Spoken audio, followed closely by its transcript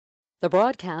The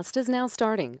broadcast is now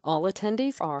starting. All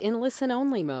attendees are in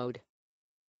listen-only mode.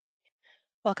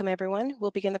 Welcome, everyone.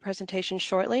 We'll begin the presentation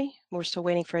shortly. We're still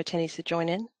waiting for attendees to join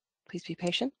in. Please be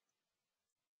patient.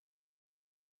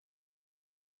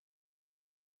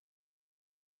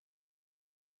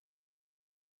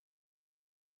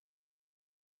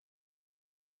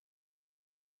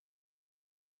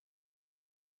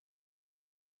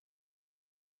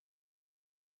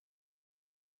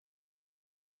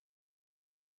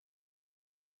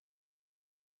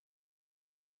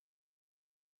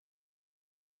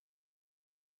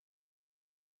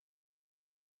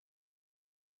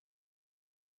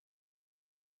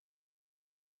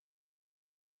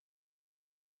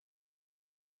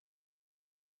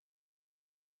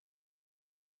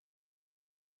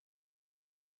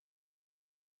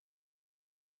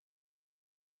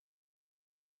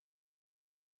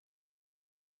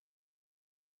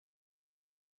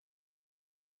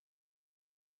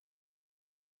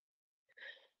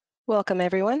 Welcome,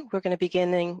 everyone. We're going to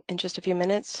begin in just a few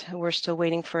minutes. We're still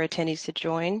waiting for attendees to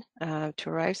join, to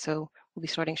arrive, so we'll be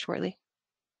starting shortly.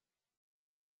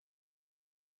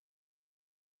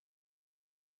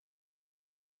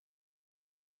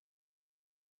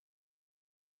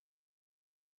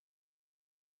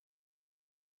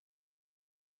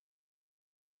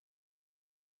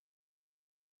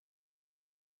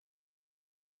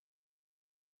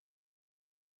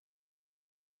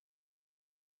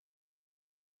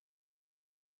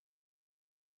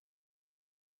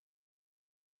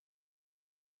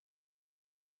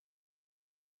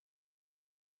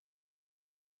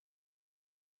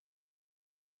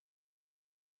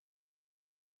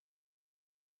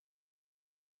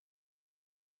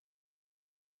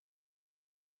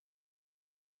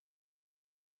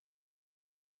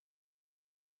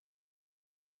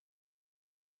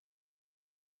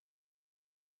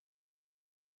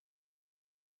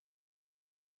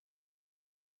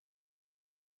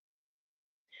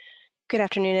 Good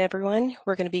afternoon, everyone.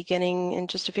 We're going to be beginning in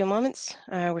just a few moments.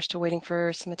 We're still waiting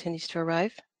for some attendees to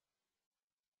arrive.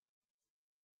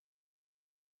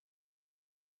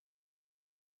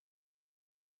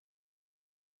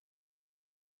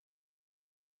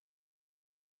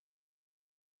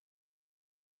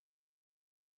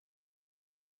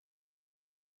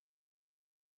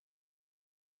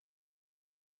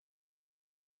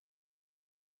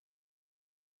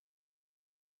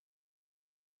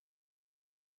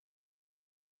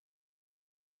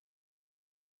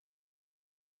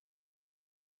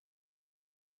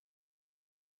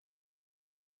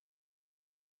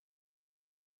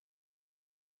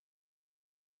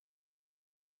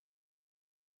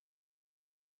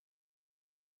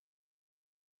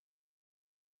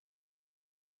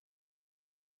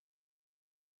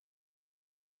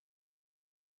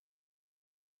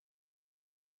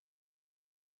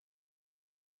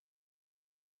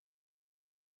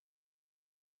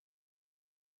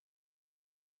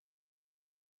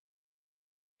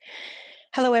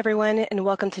 Hello, everyone, and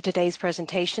welcome to today's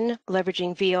presentation,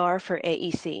 Leveraging VR for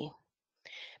AEC.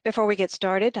 Before we get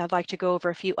started, I'd like to go over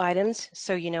a few items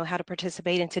so you know how to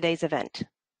participate in today's event.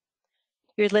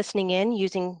 You're listening in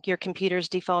using your computer's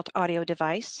default audio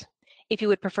device. If you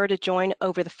would prefer to join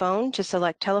over the phone, just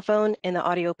select telephone in the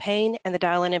audio pane and the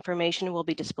dial-in information will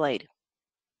be displayed.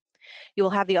 You will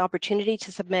have the opportunity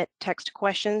to submit text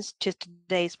questions to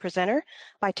today's presenter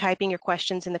by typing your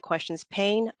questions in the questions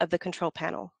pane of the control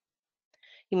panel.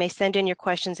 You may send in your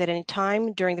questions at any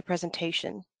time during the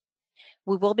presentation.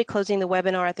 We will be closing the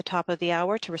webinar at the top of the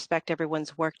hour to respect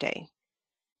everyone's workday.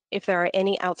 If there are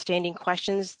any outstanding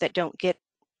questions that don't get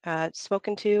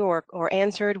spoken to or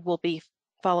answered, we'll be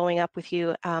following up with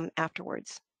you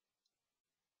afterwards.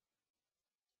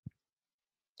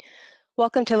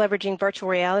 Welcome to Leveraging Virtual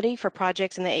Reality for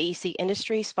Projects in the AEC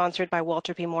Industry, sponsored by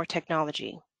Walter P. Moore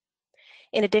Technology.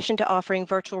 In addition to offering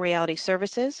virtual reality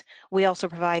services, we also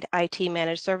provide IT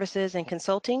managed services and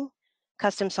consulting,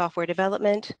 custom software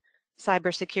development,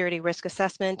 cybersecurity risk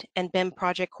assessment, and BIM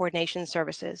project coordination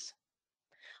services.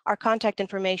 Our contact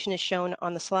information is shown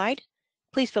on the slide.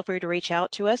 Please feel free to reach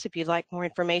out to us if you'd like more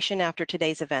information after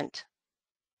today's event.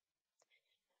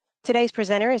 Today's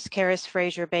presenter is Karis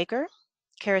Frazier-Baker.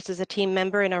 Karis is a team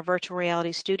member in our virtual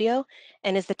reality studio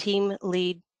and is the team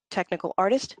lead technical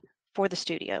artist for the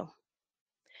studio.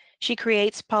 She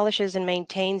creates, polishes, and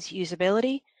maintains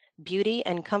usability, beauty,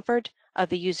 and comfort of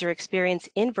the user experience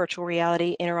in virtual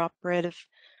reality interoperative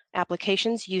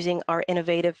applications using our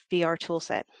innovative VR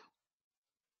toolset.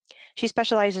 She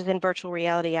specializes in virtual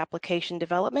reality application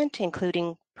development,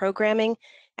 including programming,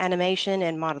 animation,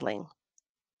 and modeling.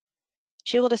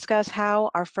 She will discuss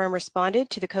how our firm responded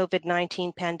to the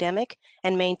COVID-19 pandemic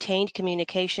and maintained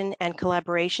communication and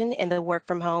collaboration in the work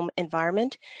from home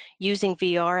environment using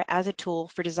VR as a tool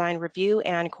for design review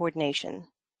and coordination.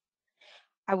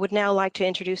 I would now like to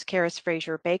introduce Karis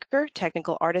Fraser Baker,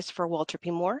 technical artist for Walter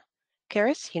P. Moore.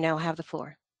 Karis, you now have the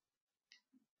floor.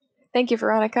 Thank you,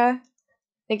 Veronica.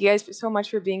 Thank you guys so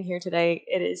much for being here today.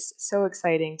 It is so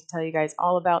exciting to tell you guys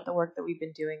all about the work that we've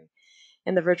been doing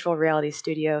in the virtual reality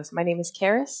studios. My name is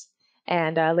Karis,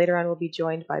 and later on we'll be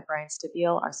joined by Brian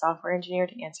Stabile, our software engineer,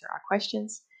 to answer our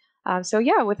questions.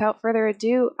 Without further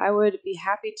ado, I would be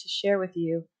happy to share with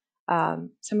you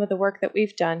some of the work that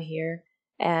we've done here.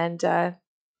 And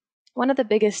one of the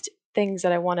biggest things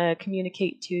that I want to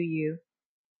communicate to you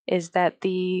is that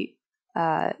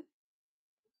uh,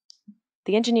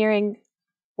 the engineering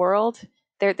world,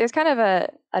 there's kind of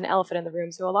an elephant in the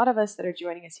room. So a lot of us that are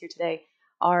joining us here today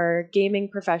are gaming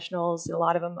professionals. A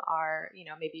lot of them are,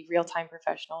 maybe real-time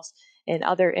professionals in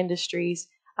other industries.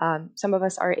 Some of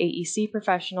us are AEC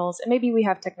professionals, and maybe we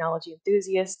have technology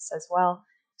enthusiasts as well.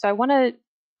 So I want to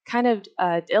kind of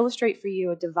illustrate for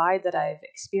you a divide that I've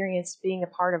experienced being a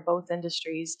part of both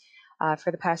industries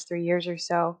for the past 3 years or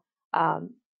so.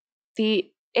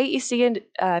 The AEC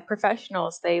and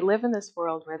professionals, they live in this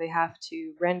world where they have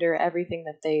to render everything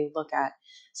that they look at.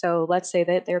 So let's say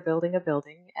that they're building a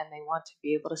building and they want to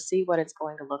be able to see what it's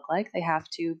going to look like. They have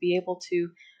to be able to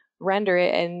render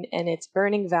it, and it's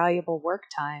burning valuable work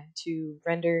time to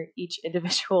render each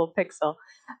individual pixel.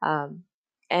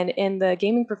 And in the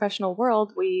gaming professional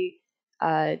world, we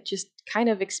just kind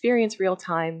of experience real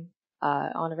time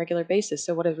on a regular basis.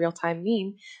 So what does real time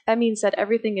mean? That means that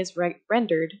everything is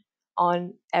rendered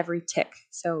on every tick.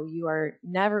 So you are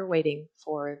never waiting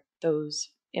for those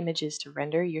images to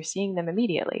render. You're seeing them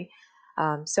immediately.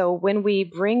 So when we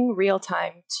bring real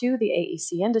time to the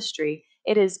AEC industry,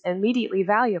 it is immediately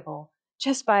valuable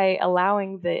just by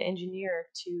allowing the engineer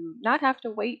to not have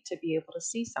to wait to be able to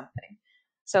see something.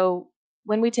 So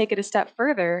when we take it a step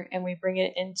further and we bring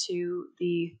it into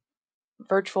the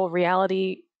virtual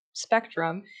reality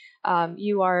spectrum,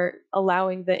 you are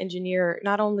allowing the engineer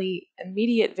not only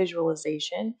immediate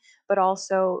visualization, but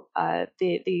also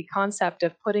the concept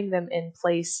of putting them in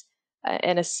place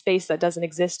in a space that doesn't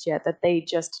exist yet that they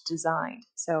just designed.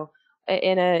 So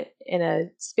in a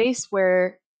space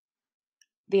where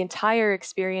the entire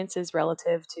experience is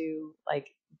relative to like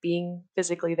being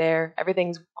physically there,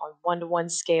 everything's on one-to-one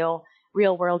scale,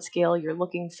 real world scale, you're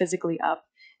looking physically up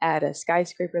at a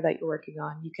skyscraper that you're working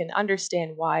on, you can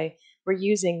understand why we're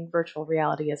using virtual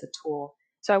reality as a tool.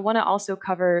 So I want to also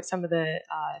cover some of the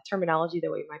terminology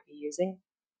that we might be using.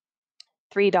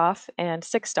 3DOF and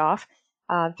 6DOF.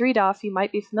 3DOF you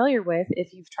might be familiar with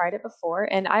if you've tried it before,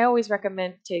 and I always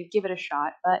recommend to give it a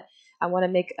shot, but I want to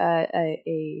make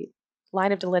a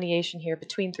line of delineation here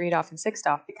between 3DOF and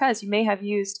 6DOF because you may have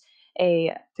used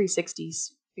a 360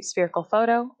 spherical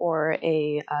photo or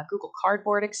a Google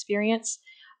Cardboard experience,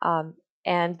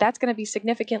 and that's going to be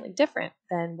significantly different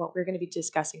than what we're going to be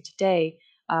discussing today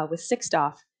with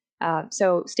 6DOF.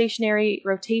 So stationary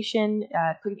rotation,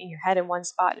 putting in your head in one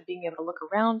spot and being able to look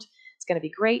around, it's going to be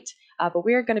great. But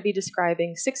we're going to be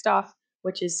describing 6DOF,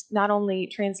 which is not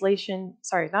only rotation,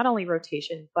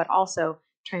 but also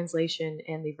translation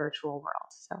in the virtual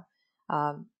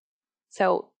world.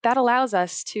 So that allows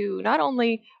us to not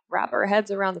only wrap our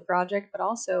heads around the project, but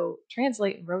also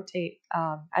translate and rotate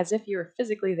as if you're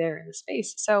physically there in the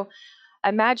space. So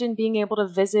imagine being able to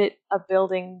visit a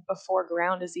building before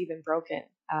ground is even broken.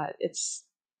 It's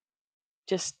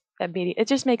just immediate. It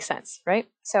just makes sense, right?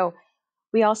 So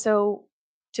we also,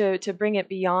 to bring it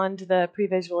beyond the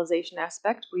pre-visualization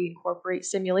aspect, we incorporate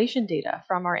simulation data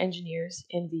from our engineers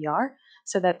in VR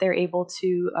so that they're able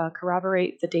to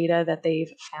corroborate the data that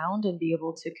they've found and be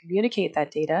able to communicate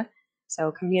that data. So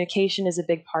communication is a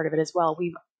big part of it as well.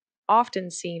 We've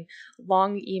often seen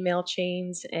long email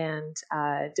chains and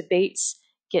debates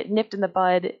get nipped in the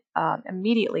bud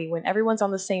immediately when everyone's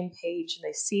on the same page and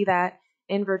they see that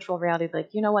in virtual reality, like,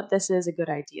 you know what, this is a good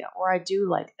idea, or I do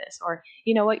like this, or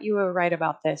you know what, you were right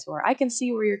about this, or I can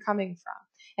see where you're coming from.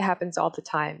 It happens all the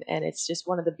time, and it's just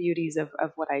one of the beauties of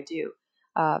what I do.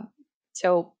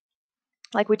 So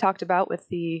like we talked about with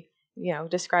the,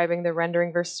 describing the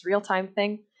rendering versus real-time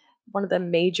thing, one of the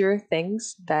major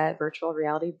things that virtual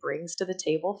reality brings to the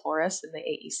table for us in the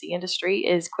AEC industry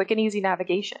is quick and easy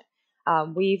navigation.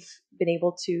 We've been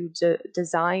able to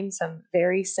design some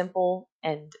very simple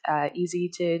and easy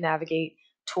to navigate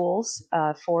tools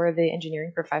for the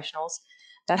engineering professionals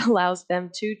that allows them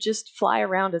to just fly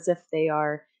around as if they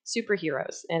are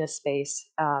superheroes in a space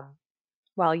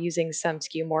while using some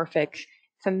skeuomorphic,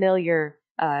 familiar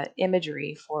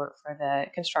imagery for the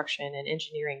construction and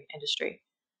engineering industry.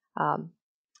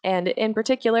 And in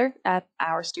particular, at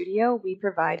our studio, we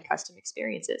provide custom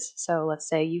experiences. So let's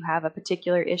say you have a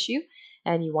particular issue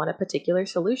and you want a particular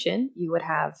solution, you would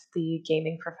have the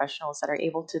gaming professionals that are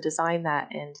able to design that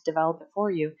and develop it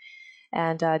for you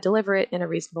and deliver it in a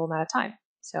reasonable amount of time.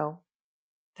 So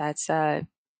that's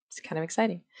it's kind of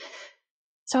exciting.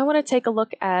 So I want to take a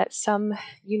look at some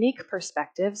unique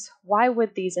perspectives. Why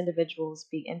would these individuals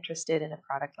be interested in a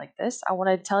product like this? I want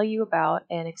to tell you about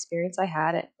an experience I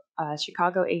had at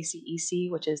Chicago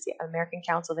AEC, which is the American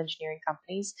Council of Engineering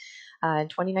Companies, in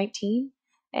 2019.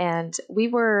 And we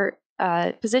were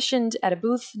positioned at a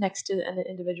booth next to an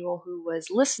individual who was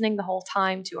listening the whole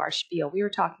time to our spiel. We were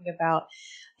talking about,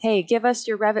 hey, give us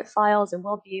your Revit files and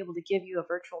we'll be able to give you a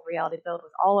virtual reality build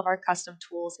with all of our custom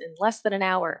tools in less than an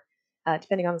hour.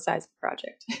 Depending on the size of the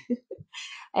project.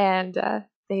 And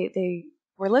they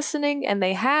were listening, and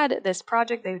they had this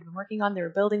project they'd been working on. They were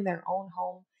building their own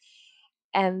home,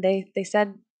 and they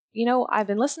said, you know, I've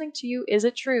been listening to you. Is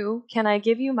it true? Can I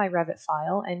give you my Revit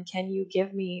file, and can you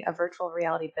give me a virtual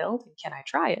reality build, and can I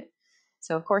try it?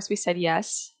 So of course we said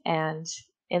yes, and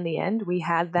in the end we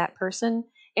had that person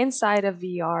inside of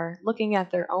VR looking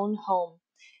at their own home.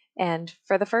 And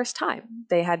for the first time,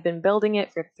 they had been building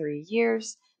it for 3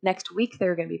 years. Next week, they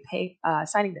were going to be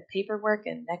signing the paperwork,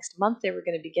 and next month, they were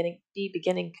going to be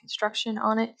beginning construction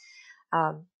on it.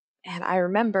 And I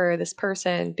remember this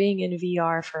person being in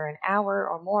VR for an hour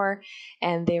or more,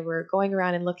 and they were going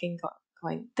around and looking,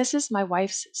 going, this is my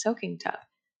wife's soaking tub.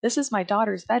 This is my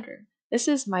daughter's bedroom. This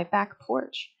is my back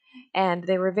porch. And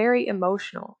they were very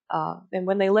emotional. And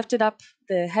when they lifted up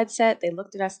the headset, they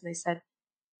looked at us and they said,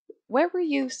 where were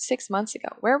you 6 months ago?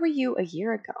 Where were you a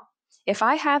year ago? If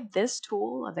I had this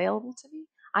tool available to me,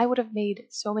 I would have made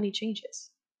so many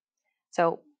changes.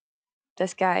 So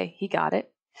this guy, he got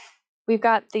it. We've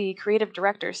got the creative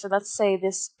director. So let's say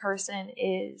this person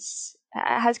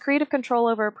has creative control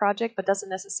over a project, but doesn't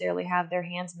necessarily have their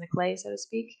hands in the clay, so to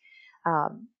speak.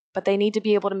 But they need to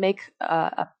be able to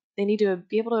they need to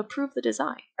be able to approve the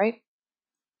design, right?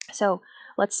 So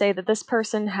let's say that this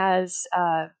person has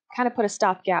kind of put a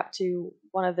stopgap to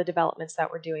one of the developments that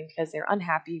we're doing because they're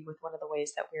unhappy with one of the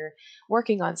ways that we're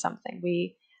working on something.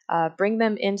 We bring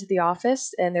them into the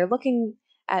office and they're looking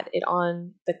at it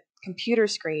on the computer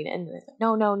screen and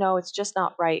no, it's just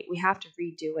not right. We have to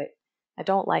redo it. I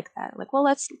don't like that. I'm like, well,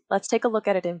 let's take a look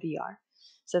at it in VR.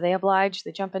 So they oblige,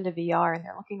 they jump into VR and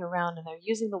they're looking around and they're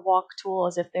using the walk tool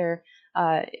as if they're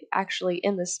actually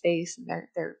in the space, and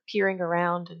they're peering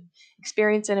around and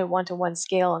experiencing a one-to-one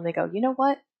scale, and they go, you know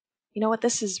what,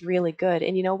 this is really good,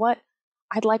 and you know what,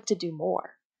 I'd like to do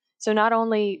more. So not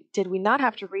only did we not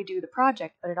have to redo the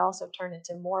project, but it also turned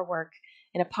into more work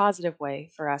in a positive way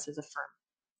for us as a firm.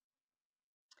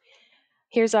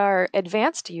 Here's our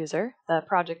advanced user, the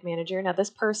project manager. Now this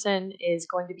person is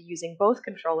going to be using both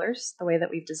controllers, the way that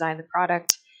we've designed the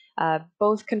product.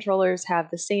 Both controllers have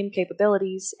the same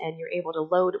capabilities, and you're able to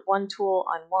load one tool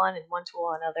on one and one tool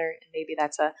on another, and maybe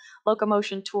that's a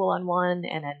locomotion tool on one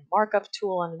and a markup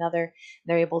tool on another.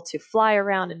 They're able to fly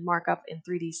around and mark up in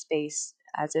 3D space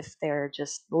as if they're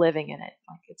just living in it.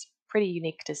 Like, it's pretty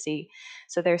unique to see.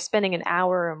 So they're spending an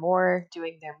hour or more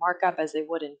doing their markup as they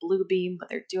would in Bluebeam, but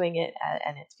they're doing it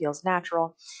and it feels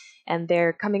natural. And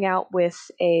they're coming out with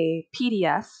a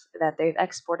PDF that they've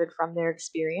exported from their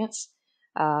experience,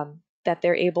 that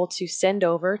they're able to send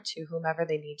over to whomever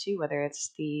they need to, whether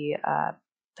it's the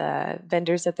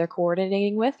vendors that they're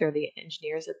coordinating with or the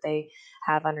engineers that they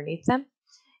have underneath them,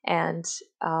 and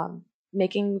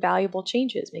making valuable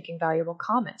changes, making valuable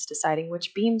comments, deciding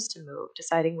which beams to move,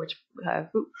 deciding which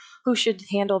who should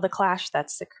handle the clash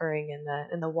that's occurring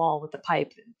in the wall with the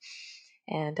pipe,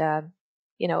 and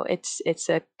it's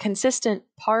a consistent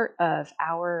part of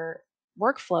our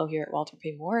workflow here at Walter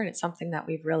P. Moore, and it's something that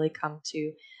we've really come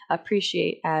to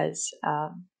appreciate as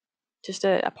just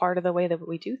a part of the way that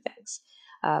we do things.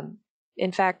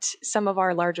 In fact, some of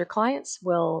our larger clients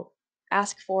will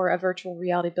ask for a virtual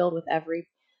reality build with every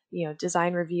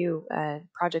design review and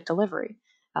project delivery,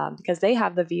 because they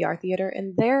have the VR theater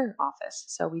in their office.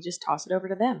 So we just toss it over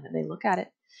to them and they look at it.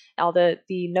 All the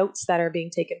notes that are being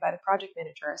taken by the project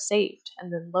manager are saved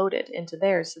and then loaded into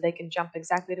theirs, so they can jump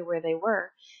exactly to where they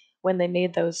were when they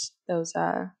made those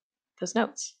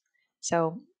notes.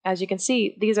 So as you can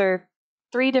see, these are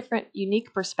 3 different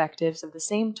unique perspectives of the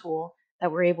same tool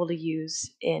that we're able to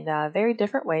use in very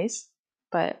different ways,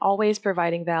 but always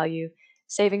providing value,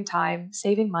 saving time,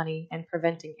 saving money, and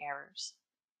preventing errors.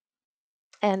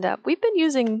 And we've been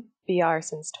using VR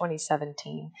since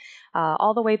 2017.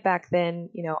 All the way back then,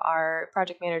 our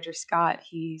project manager, Scott,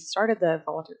 he started the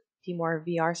Walter P. Moore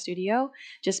VR studio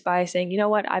just by saying, you know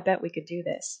what, I bet we could do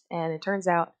this. And it turns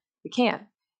out we can.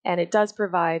 And it does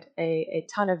provide a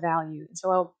ton of value. And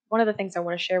so one of the things I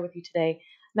want to share with you today,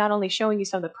 not only showing you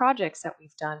some of the projects that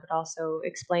we've done, but also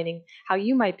explaining how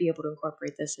you might be able to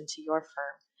incorporate this into your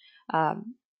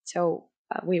firm.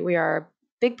 We are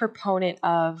big proponent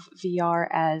of VR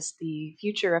as the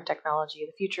future of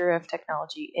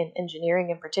technology in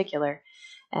engineering in particular,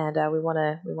 and we want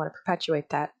to perpetuate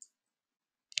that.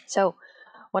 So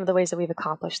one of the ways that we've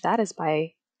accomplished that is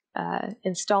by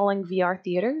installing VR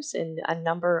theaters in a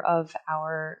number of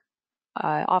our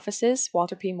offices.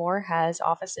 Walter P. Moore has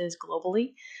offices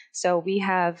globally. So we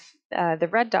have the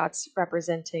red dots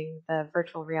representing the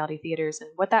virtual reality theaters,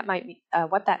 and what that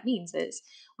means is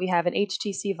we have an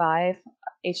HTC Vive,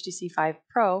 HTC Vive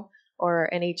Pro, or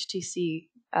an HTC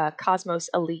Cosmos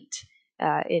Elite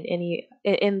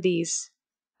in these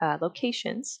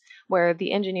locations where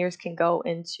the engineers can go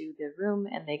into the room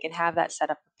and they can have that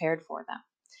setup prepared for them.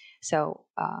 So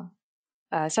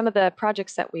some of the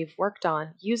projects that we've worked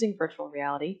on using virtual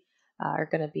reality are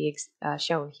going to be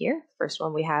shown here. First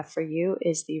one we have for you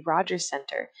is the Rogers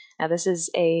Centre. Now this is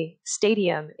a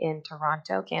stadium in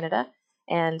Toronto, Canada,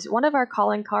 and one of our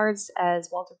calling cards as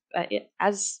Walter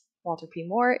P.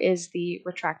 Moore is the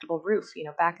retractable roof.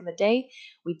 Back in the day,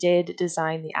 we did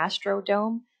design the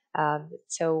Astrodome,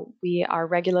 so we are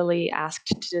regularly asked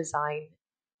to design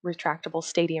retractable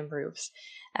stadium roofs.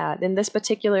 In this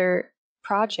particular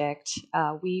project,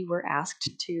 we were asked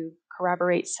to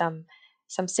corroborate some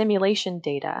simulation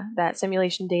data. That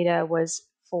simulation data was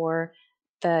for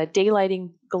the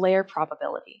daylighting glare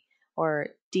probability, or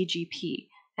DGP,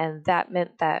 and that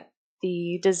meant that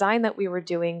the design that we were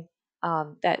doing,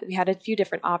 that we had a few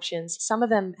different options. Some of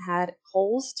them had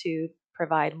holes to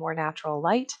provide more natural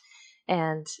light,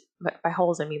 and by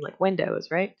holes I mean like windows,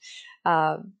 right?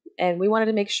 And we wanted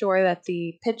to make sure that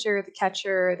the pitcher, the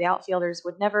catcher, the outfielders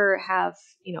would never have,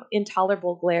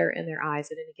 intolerable glare in their eyes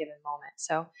at any given moment.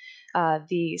 So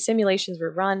the simulations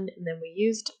were run, and then we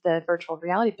used the virtual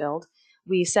reality build.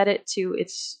 We set it to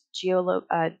its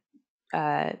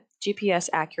GPS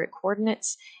accurate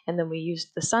coordinates, and then we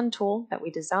used the sun tool that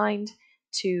we designed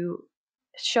to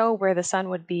show where the sun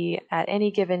would be at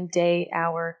any given day,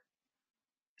 hour,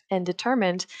 and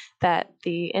determined that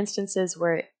the instances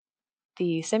where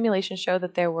the simulation showed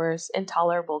that there was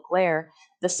intolerable glare,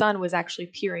 the sun was actually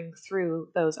peering through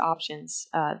those options,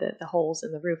 the holes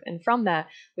in the roof. And from that,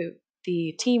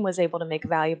 the team was able to make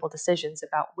valuable decisions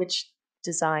about which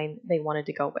design they wanted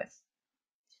to go with.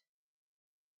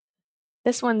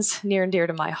 This one's near and dear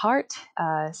to my heart.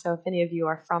 So if any of you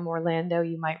are from Orlando,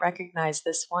 you might recognize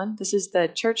this one. This is the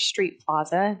Church Street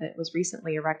Plaza that was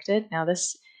recently erected. Now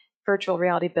this virtual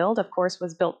reality build, of course,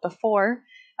 was built before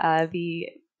the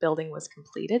building was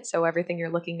completed. So everything you're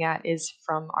looking at is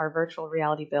from our virtual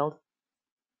reality build.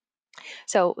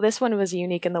 So this one was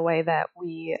unique in the way that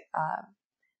we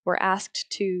were asked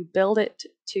to build it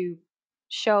to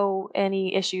show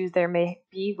any issues there may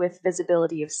be with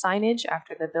visibility of signage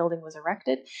after the building was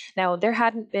erected. Now, there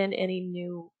hadn't been any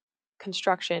new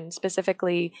construction,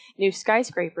 specifically new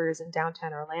skyscrapers in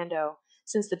downtown Orlando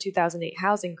since the 2008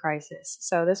 housing crisis.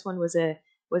 So this one was a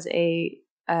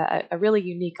really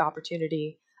unique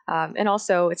opportunity. And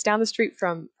also, it's down the street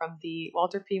from the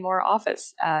Walter P. Moore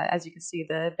office. As you can see,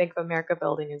 the Bank of America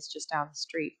building is just down the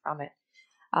street from it.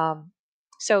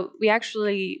 So we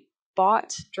actually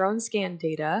bought drone scan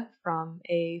data from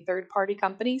a third-party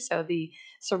company. So the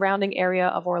surrounding area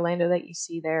of Orlando that you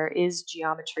see there is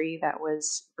geometry that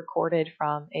was recorded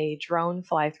from a drone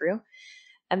fly-through.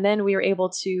 And then we were able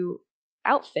to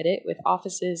outfit it with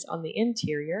offices on the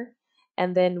interior.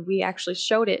 And then we actually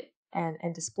showed it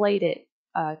and displayed it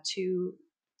to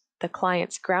the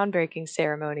client's groundbreaking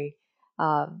ceremony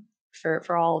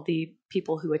for all the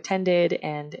people who attended.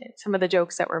 And some of the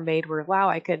jokes that were made were, wow,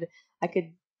 I could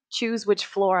choose which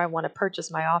floor I want to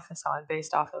purchase my office on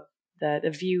based off of the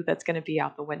view that's going to be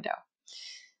out the window.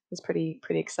 It's pretty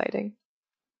exciting.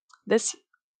 This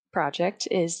project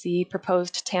is the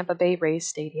proposed Tampa Bay Rays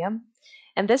Stadium.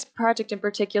 And this project in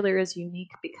particular is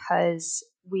unique because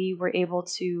we were able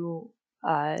to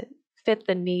fit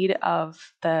the need of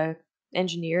the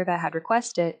engineer that had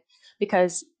requested,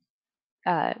 because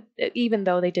even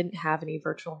though they didn't have any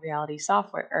virtual reality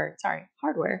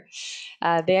hardware,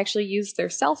 they actually used their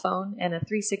cell phone and a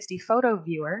 360 photo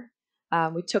viewer.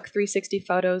 We took 360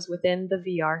 photos within the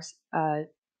VR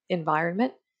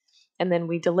environment, and then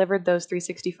we delivered those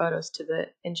 360 photos to the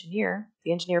engineer.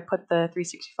 The engineer put the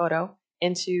 360 photo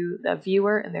into the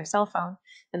viewer in their cell phone,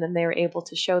 and then they were able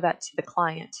to show that to the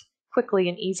client quickly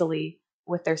and easily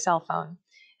with their cell phone.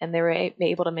 And they were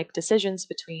able to make decisions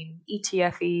between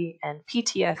ETFE and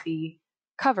PTFE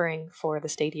covering for the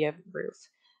stadium roof.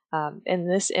 In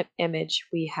this image,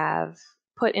 we have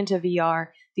put into VR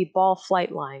the ball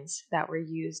flight lines that were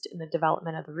used in the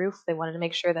development of the roof. They wanted to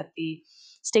make sure that the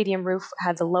stadium roof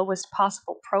had the lowest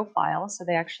possible profile, so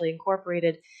they actually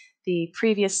incorporated the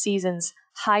previous season's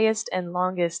highest and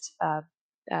longest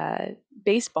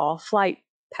baseball flight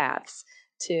paths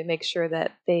to make sure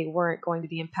that they weren't going to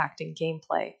be impacting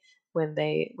gameplay when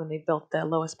they built the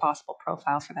lowest possible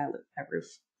profile for that roof.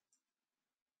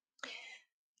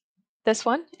 This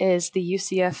one is the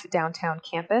UCF downtown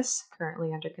campus,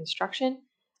 currently under construction.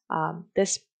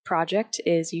 This project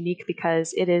is unique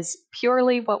because it is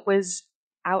purely what was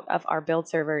out of our build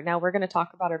server. Now we're going to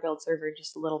talk about our build server in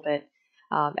just a little bit.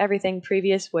 Everything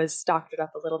previous was doctored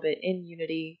up a little bit in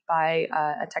Unity by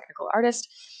a technical artist.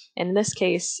 And in this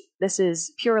case, this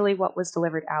is purely what was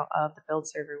delivered out of the build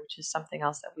server, which is something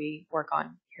else that we work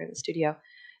on here in the studio.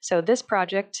 So this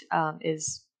project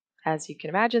is, as you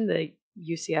can imagine, the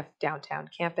UCF downtown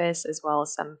campus, as well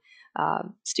as some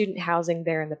student housing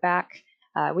there in the back.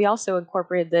 We also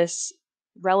incorporated this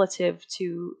relative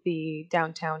to the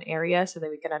downtown area so that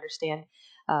we can understand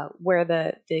where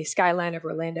the skyline of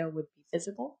Orlando would be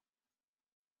visible,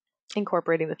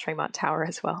 incorporating the Tremont Tower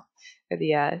as well, or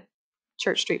the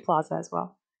Church Street Plaza as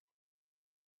well.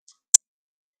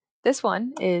 This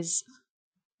one is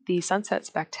the Sunset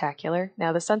Spectacular.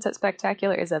 Now, the Sunset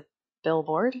Spectacular is a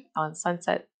billboard on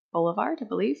Sunset Boulevard, I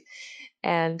believe,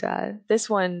 and this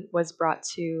one was brought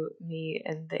to me,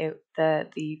 and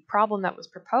the problem that was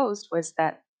proposed was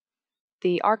that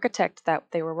the architect that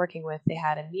they were working with, they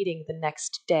had a meeting the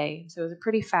next day, so it was a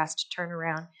pretty fast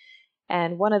turnaround.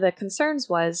 And one of the concerns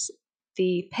was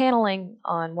the paneling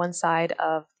on one side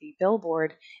of the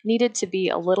billboard needed to be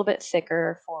a little bit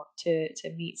thicker to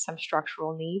meet some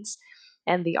structural needs.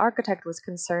 And the architect was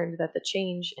concerned that the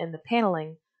change in the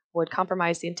paneling would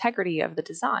compromise the integrity of the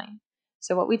design.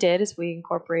 So what we did is we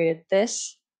incorporated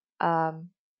this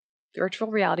virtual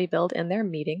reality build in their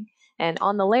meeting. And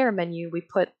on the layer menu, we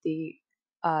put the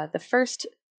first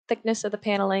thickness of the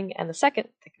paneling and the second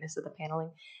thickness of the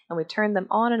paneling, and we turned them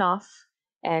on and off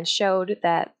and showed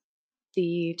that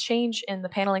the change in the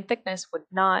paneling thickness would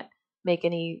not make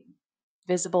any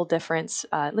visible difference,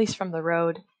 at least from the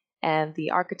road. And the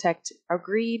architect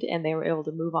agreed, and they were able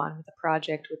to move on with the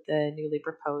project with the newly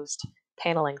proposed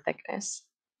paneling thickness.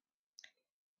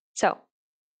 So,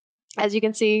 as you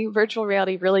can see, virtual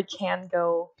reality really can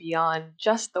go beyond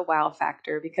just the wow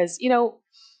factor because, you know,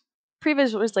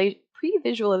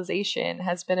 pre-visualization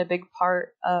has been a big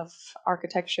part of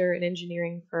architecture and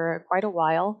engineering for quite a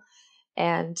while.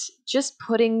 And just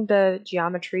putting the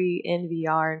geometry in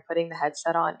VR and putting the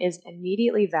headset on is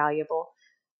immediately valuable.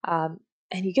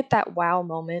 And you get that wow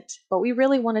moment, but we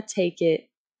really want to take it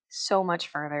so much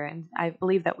further, and I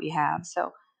believe that we have.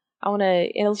 So I want to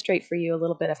illustrate for you a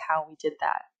little bit of how we did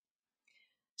that.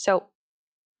 So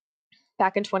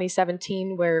back in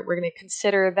 2017, we're going to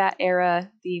consider that era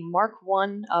the Mark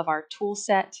I of our tool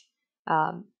set.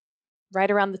 Right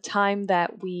around the time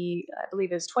that I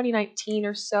believe it was 2019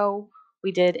 or so,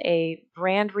 we did a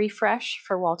brand refresh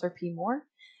for Walter P. Moore.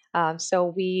 So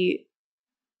we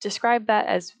described that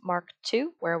as Mark II,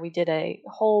 where we did a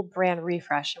whole brand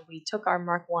refresh. And we took our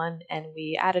Mark I and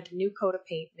we added a new coat of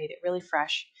paint, made it really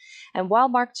fresh. And while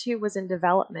Mark II was in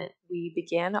development, we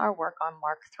began our work on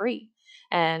Mark III.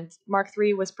 And Mark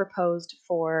III was proposed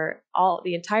for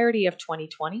the entirety of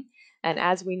 2020. And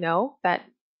as we know, that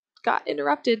got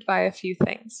interrupted by a few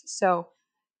things. So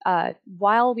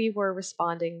while we were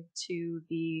responding to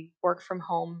the work from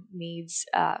home needs,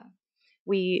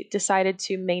 we decided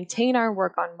to maintain our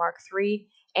work on Mark III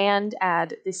and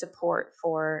add the support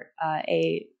for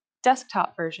a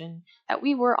desktop version that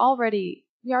we already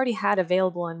had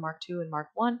available in Mark II and Mark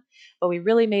I, but we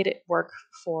really made it work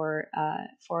for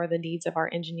the needs of our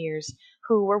engineers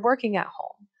who were working at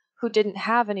home, who didn't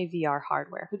have any VR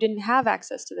hardware, who didn't have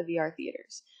access to the VR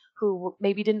theaters, who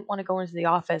maybe didn't want to go into the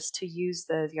office to use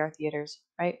the VR theaters,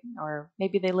 right? Or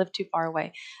maybe they lived too far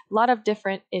away. A lot of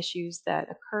different issues that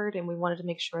occurred, and we wanted to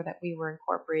make sure that we were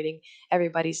incorporating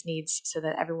everybody's needs so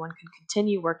that everyone could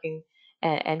continue working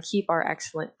and keep our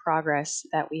excellent progress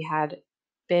that we had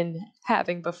been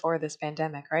having before this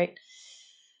pandemic, right?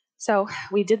 So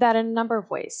we did that in a number of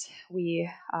ways. We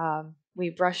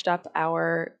brushed up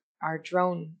our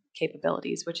drone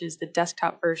capabilities, which is the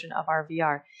desktop version of our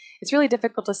VR. It's really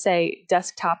difficult to say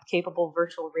desktop capable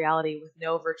virtual reality with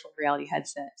no virtual reality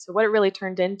headset. So what it really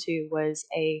turned into was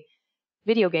a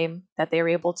video game that they were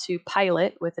able to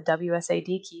pilot with the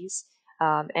WSAD keys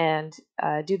and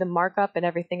do the markup and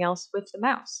everything else with the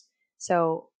mouse.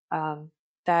 So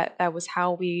that was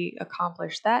how we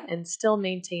accomplished that and still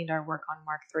maintained our work on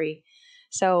Mark III.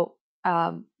 So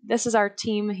this is our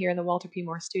team here in the Walter P.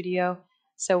 Moore studio.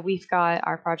 So we've got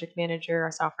our project manager,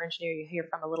 our software engineer you'll hear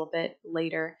from a little bit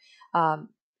later.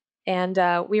 And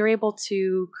we were able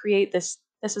to create this.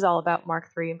 This is all about Mark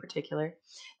III in particular.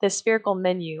 This spherical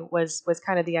menu was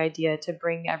kind of the idea to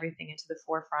bring everything into the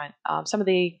forefront.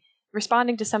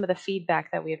 Responding to some of the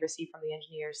feedback that we had received from the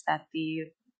engineers that the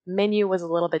menu was a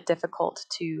little bit difficult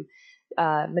to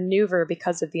maneuver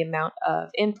because of the amount of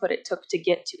input it took to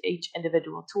get to each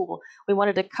individual tool. We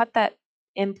wanted to cut that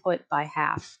input by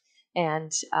half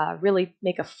and really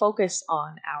make a focus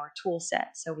on our tool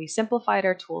set. So we simplified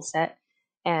our tool set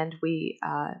and we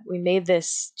made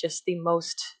this just the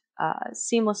most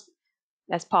seamless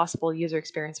as possible user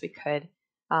experience we could.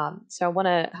 So I want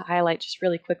to highlight just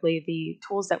really quickly the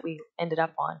tools that we ended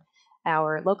up on.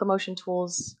 Our locomotion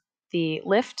tools, the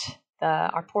lift,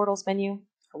 our portals menu,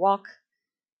 our walk,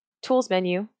 tools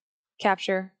menu,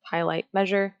 capture, highlight,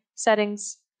 measure,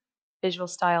 settings, visual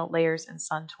style, layers, and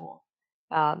sun tool.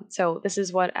 So this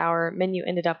is what our menu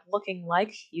ended up looking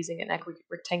like, using an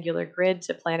rectangular grid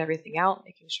to plan everything out,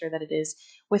 making sure that it is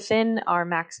within our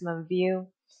maximum view.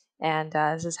 And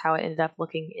this is how it ended up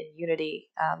looking in Unity.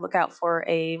 Look out for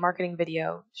a marketing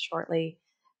video shortly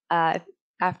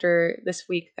after this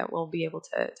week that we'll be able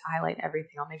to highlight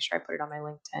everything. I'll make sure I put it on my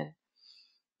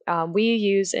LinkedIn. We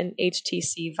use an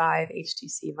HTC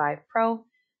Vive Pro,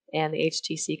 and the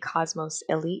HTC Cosmos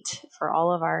Elite for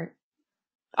all of our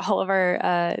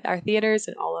theaters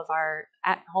and all of our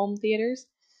at-home theaters.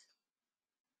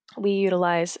 We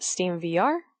utilize Steam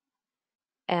VR,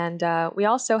 and we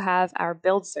also have our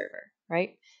build server,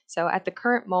 right? So at the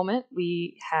current moment,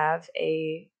 we have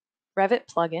a Revit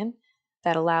plugin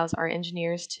that allows our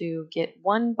engineers to get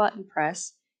one button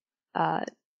press,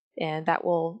 and that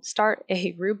will start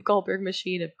a Rube Goldberg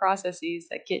machine of processes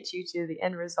that get you to the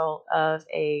end result of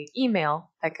an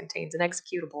email that contains an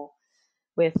executable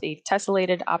with the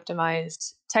tessellated,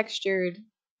 optimized, textured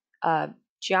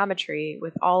geometry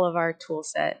with all of our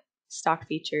toolset stock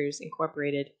features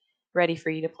incorporated, ready for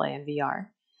you to play in VR.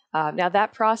 Now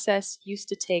that process used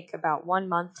to take about 1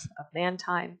 month of man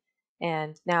time,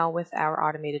 and now with our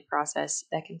automated process,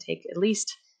 that can take at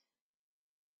least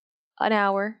an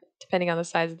hour, depending on the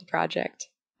size of the project.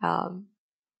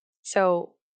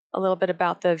 So a little bit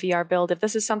about the VR build. If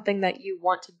this is something that you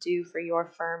want to do for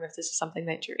your firm, if this is something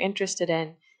that you're interested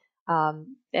in,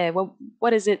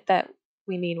 what is it that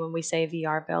we mean when we say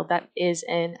VR build? That is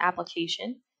an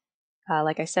application,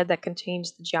 like I said, that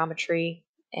contains the geometry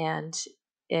and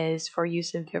is for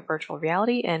use in virtual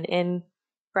reality. And in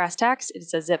brass tacks,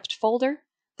 it's a zipped folder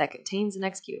that contains an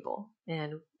executable.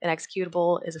 And an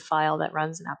executable is a file that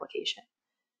runs an application.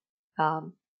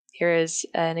 Here is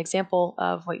an example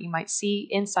of what you might see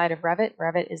inside of Revit.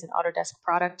 Revit is an Autodesk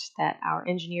product that our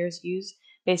engineers use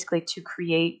basically to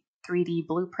create 3D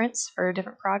blueprints for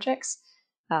different projects.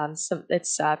 So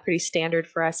it's pretty standard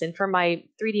for us. And for my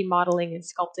 3D modeling and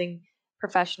sculpting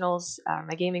professionals,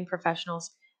 my gaming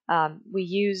professionals, we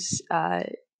use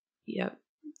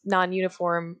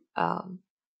non-uniform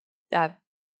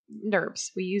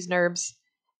NURBS. We use NURBS,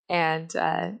 and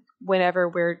whenever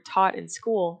we're taught in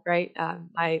school, right,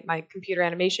 my computer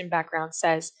animation background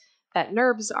says that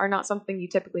NURBS are not something you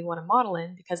typically want to model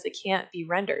in because they can't be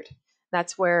rendered.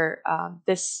 That's where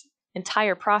this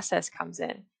entire process comes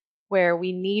in, where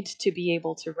we need to be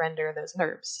able to render those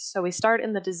NURBS. So we start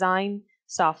in the design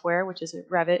software, which is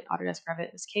Revit, Autodesk Revit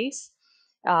in this case.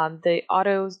 The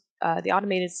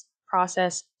automated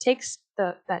process takes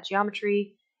that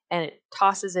geometry and it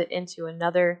tosses it into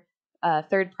another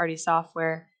third-party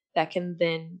software that can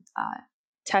then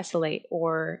tessellate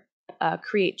or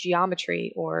create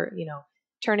geometry, or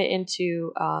turn it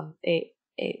into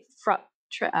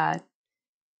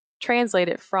translate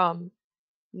it from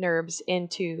NURBS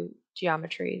into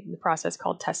geometry in the process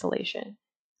called tessellation.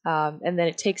 And then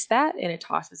it takes that and it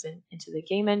tosses it into the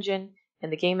game engine,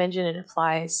 and the game engine it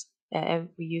applies, and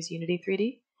we use Unity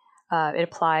 3D. It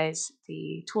applies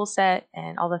the tool set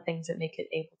and all the things that make it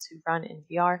able to run in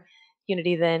VR.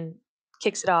 Unity then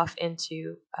kicks it off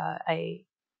into a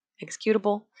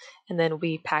executable, and then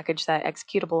we package that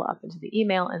executable up into the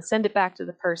email and send it back to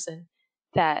the person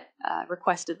that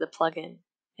requested the plugin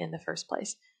in the first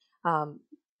place.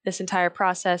 This entire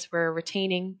process, we're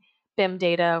retaining BIM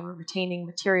data, we're retaining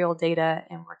material data,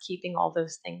 and we're keeping all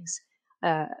those things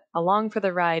along for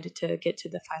the ride to get to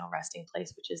the final resting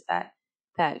place, which is that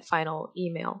final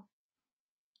email.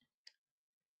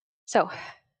 So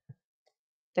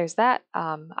there's that.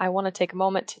 I want to take a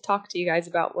moment to talk to you guys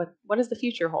about what does the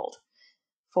future hold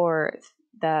for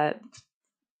the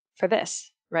for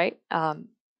this, right?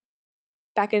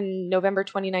 Back in November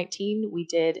 2019, we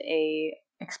did a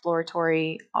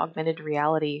exploratory augmented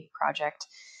reality project,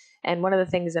 and one of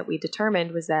the things that we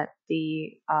determined was that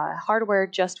the hardware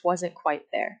just wasn't quite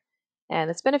there. And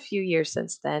it's been a few years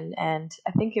since then, and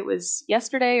I think it was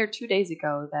yesterday or 2 days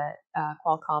ago that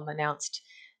Qualcomm announced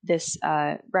this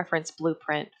reference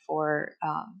blueprint for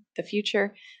the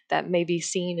future that may be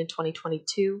seen in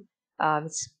 2022.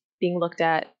 It's being looked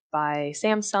at by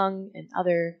Samsung and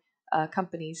other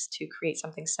companies to create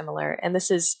something similar. And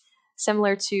this is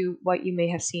similar to what you may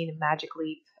have seen in Magic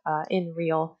Leap in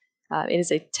Real. It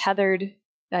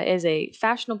is a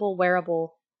fashionable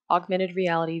wearable augmented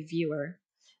reality viewer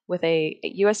with a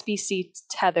USB-C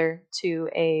tether to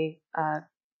a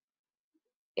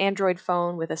Android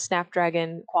phone with a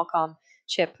Snapdragon Qualcomm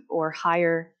chip or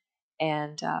higher,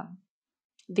 and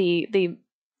the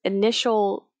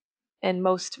initial and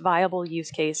most viable use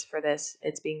case for this,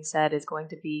 it's being said, is going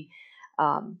to be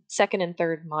second and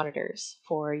third monitors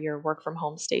for your work from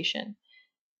home station.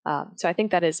 So I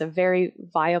think that is a very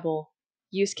viable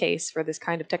use case for this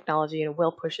kind of technology, and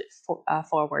will push it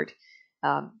forward.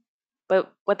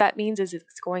 But what that means is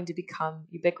it's going to become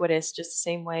ubiquitous, just the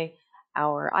same way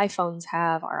our iPhones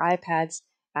have, our iPads,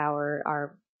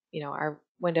 our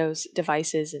Windows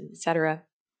devices, and etc.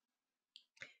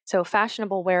 So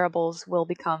fashionable wearables will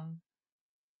become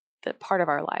the part of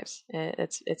our lives.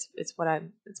 It's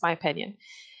my opinion,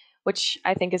 which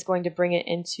I think is going to bring it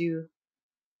into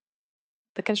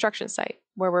the construction site,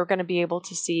 where we're going to be able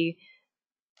to see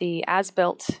the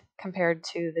as-built compared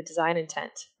to the design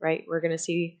intent, right? We're going to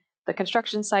see the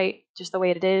construction site just the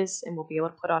way it is, and we'll be able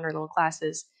to put on our little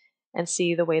classes and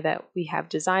see the way that we have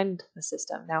designed the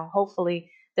system. Now, hopefully,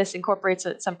 this incorporates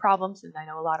some problems, and I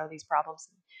know a lot of these problems.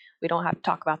 We don't have to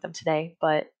talk about them today,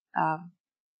 but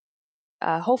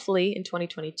hopefully in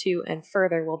 2022 and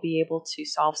further, we'll be able to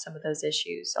solve some of those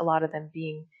issues, a lot of them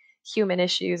being human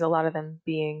issues, a lot of them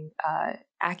being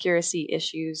accuracy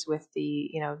issues with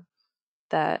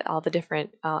all the different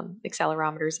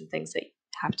accelerometers and things that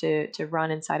have to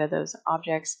run inside of those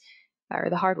objects or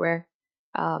the hardware.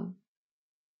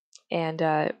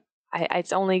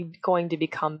 It's only going to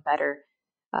become better.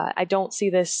 I don't see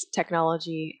this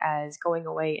technology as going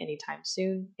away anytime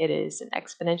soon. It is an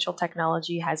exponential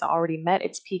technology, has already met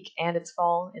its peak and its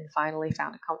fall, and finally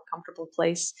found a comfortable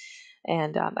place.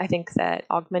 And I think that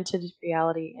augmented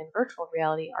reality and virtual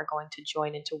reality are going to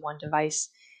join into one device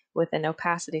with an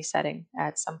opacity setting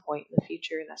at some point in the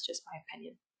future, and that's just my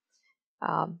opinion.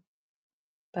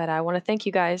 But I want to thank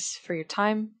you guys for your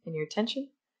time and your attention.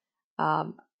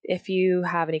 If you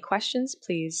have any questions,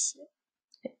 please,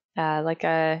 like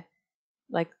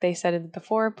they said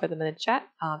before, put them in the chat.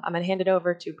 I'm going to hand it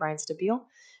over to Brian Stabile.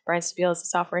 Brian Stabile is a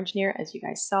software engineer, as you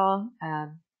guys saw,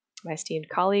 my esteemed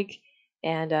colleague.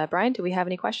 And Brian, do we have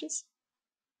any questions?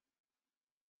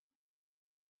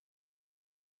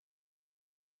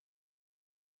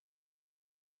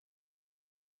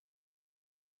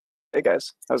 Hey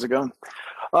guys, how's it going?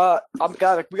 We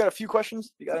got a few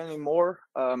questions. If you got any more,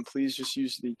 please just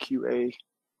use the QA.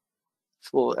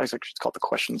 It's called the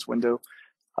questions window.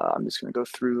 I'm just going to go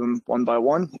through them one by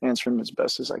one, answer them as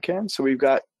best as I can. So we've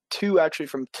got two actually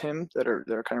from Tim that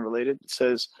are kind of related. It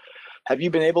says, have you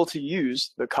been able to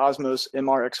use the Cosmos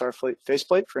MR/XR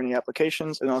faceplate for any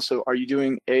applications? And also, are you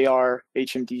doing AR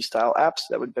HMD style apps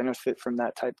that would benefit from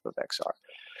that type of XR?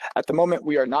 At the moment,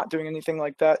 we are not doing anything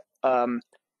like that.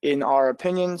 In our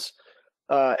opinions,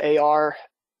 AR,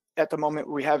 at the moment,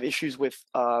 we have issues with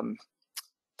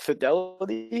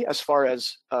fidelity as far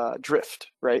as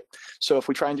drift, right? So if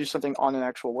we try and do something on an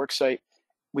actual work site,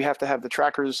 we have to have the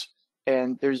trackers,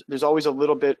 and there's always a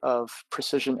little bit of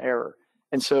precision error.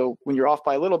 And so when you're off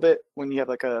by a little bit, when you have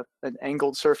like an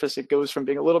angled surface, it goes from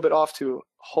being a little bit off to a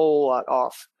whole lot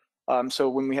off. So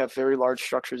when we have very large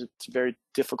structures, it's very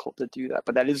difficult to do that.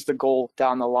 But that is the goal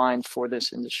down the line for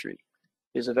this industry,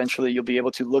 is eventually you'll be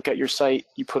able to look at your site,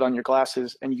 you put on your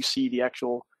glasses, and you see the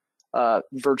actual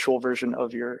virtual version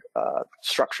of your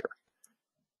structure.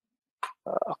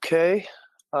 Okay,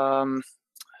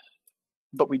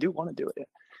 but we do want to do it.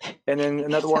 And then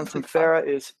another one from Farah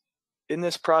is, in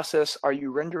this process, are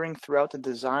you rendering throughout the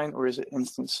design, or is it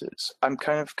instances? I'm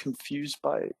kind of confused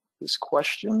by this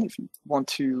question. If you want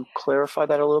to clarify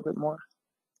that a little bit more.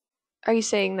 Are you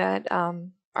saying that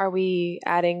are we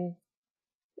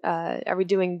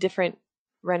doing different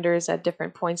renders at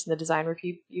different points in the design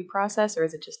review process, or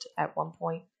is it just at one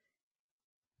point?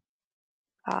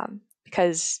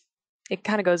 Because it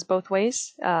kind of goes both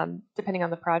ways, depending on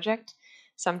the project.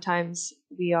 Sometimes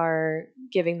we are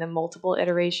giving them multiple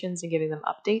iterations and giving them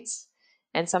updates,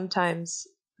 and sometimes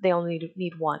they only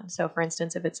need one. So for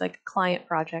instance, if it's like a client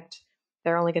project,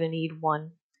 they're only going to need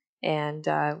one, and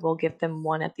we'll give them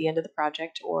one at the end of the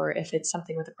project. Or if it's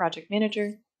something with a project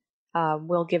manager,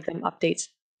 we'll give them updates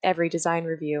every design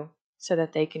review so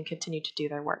that they can continue to do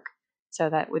their work. So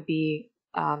that would be,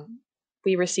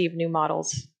 we receive new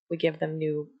models, we give them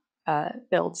new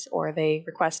builds, or they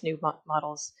request new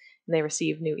models and they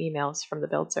receive new emails from the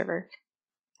build server,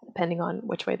 depending on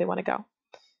which way they want to go.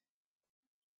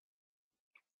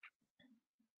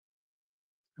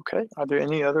 Okay, are there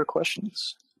any other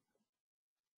questions?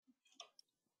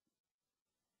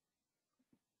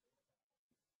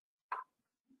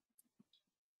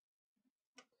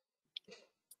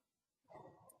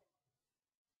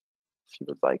 If you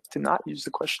would like to not use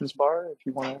the questions bar, if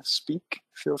you want to speak,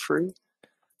 feel free.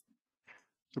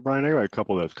 So Brian, I got a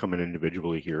couple that's coming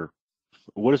individually here.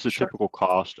 What is the Sure. typical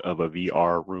cost of a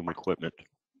VR room equipment?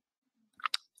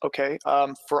 Okay,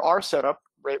 for our setup,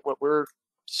 right, what we're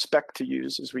spec to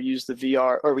use is we use the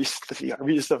VR, or we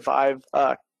use the Vive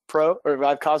Pro or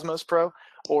Vive Cosmos Pro,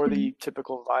 or the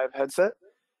typical Vive headset,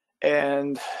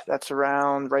 and that's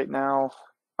around right now.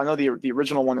 I know the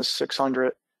original one is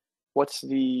 600. What's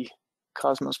the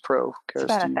Cosmos Pro? It's Karis,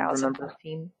 about do you 1,000, remember?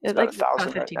 15. It's Like about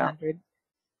 1,000 about right now. 1,500.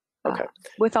 Okay.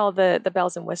 With all the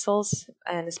bells and whistles,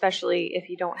 and especially if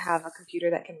you don't have a computer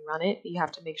that can run it, you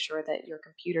have to make sure that your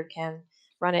computer can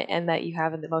run it and that you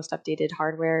have the most updated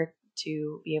hardware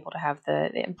to be able to have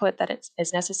the input that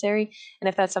is necessary. And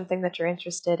if that's something that you're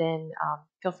interested in,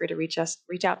 feel free to reach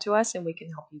out to us, and we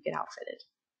can help you get outfitted.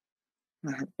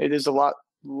 Mm-hmm. It is a lot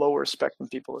lower spec than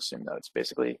people assume, though. It's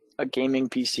basically a gaming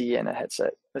PC and a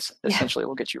headset. This essentially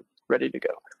will get you ready to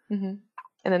go. Mm-hmm.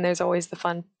 And then there's always the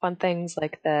fun things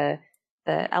like the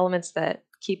elements that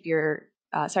keep your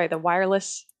the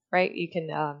wireless, right? You can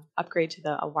upgrade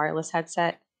to a wireless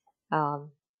headset,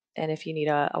 and if you need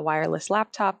a wireless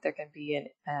laptop, there can be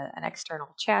an external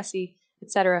chassis,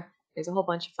 etc. There's a whole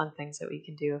bunch of fun things that we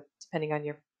can do depending on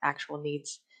your actual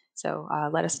needs. So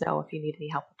let us know if you need any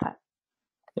help with that.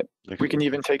 Yep. We can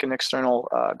even take an external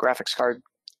graphics card,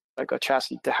 like a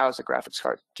chassis, to house a graphics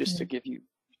card, just to give you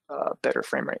better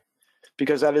frame rate.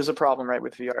 Because that is a problem, right,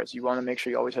 with VRs. You want to make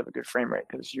sure you always have a good frame rate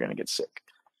because you're going to get sick.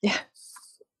 Yeah.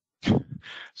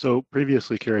 So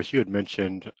previously, Karis, you had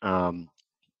mentioned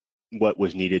what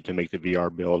was needed to make the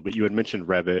VR build, but you had mentioned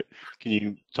Revit. Can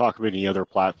you talk about any other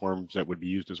platforms that would be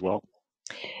used as well?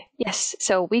 Yes.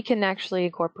 So we can actually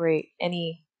incorporate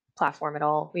any platform at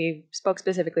all. We spoke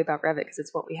specifically about Revit because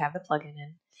it's what we have the plugin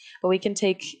in. But we can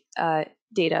take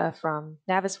data from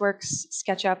Navisworks,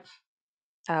 SketchUp.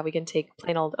 We can take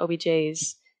plain old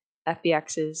OBJs,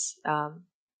 FBXs,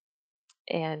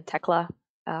 and Tekla.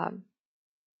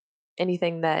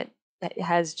 Anything that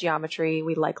has geometry,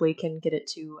 we likely can get it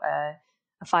to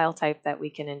a file type that we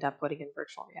can end up putting in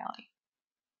virtual reality.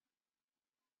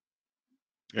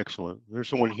 Excellent. There's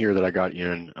someone here that I got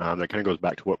in that kind of goes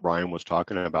back to what Brian was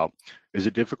talking about. Is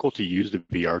it difficult to use the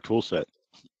VR toolset?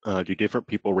 Do different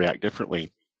people react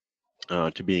differently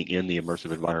to being in the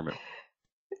immersive environment?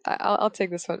 I'll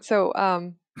take this one. So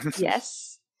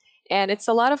yes, and it's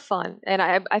a lot of fun, and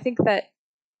I think that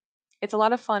it's a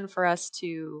lot of fun for us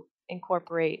to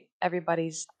incorporate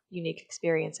everybody's unique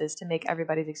experiences to make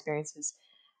everybody's experiences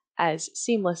as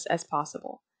seamless as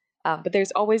possible. But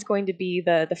there's always going to be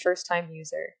the first time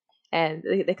user, and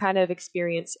they kind of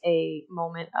experience a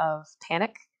moment of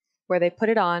panic where they put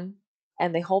it on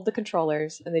and they hold the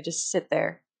controllers and they just sit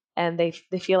there and they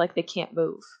feel like they can't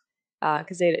move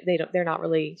because they're not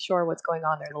really sure what's going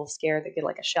on. They're a little scared. They get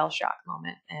like a shell shock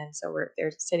moment, and so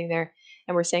they're sitting there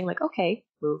and we're saying like, okay,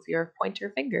 move your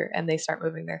pointer finger, and they start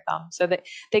moving their thumb, so that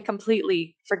they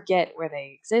completely forget where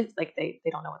they exist. Like they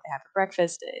don't know what they have for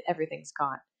breakfast. Everything's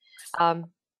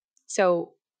gone.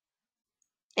 So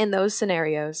in those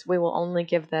scenarios, we will only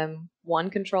give them one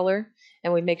controller,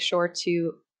 and we make sure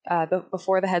to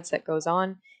before the headset goes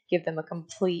on, give them a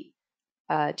complete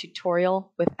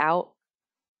tutorial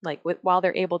while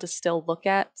they're able to still look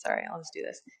at. Sorry, I'll just do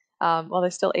this. While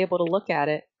they're still able to look at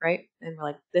it, right? And we're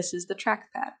like, this is the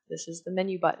trackpad, this is the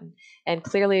menu button, and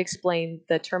clearly explain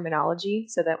the terminology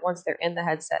so that once they're in the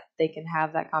headset, they can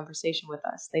have that conversation with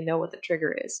us. They know what the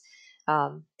trigger is.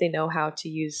 They know how to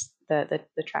use the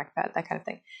trackpad, that kind of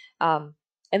thing.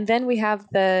 And then we have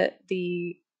the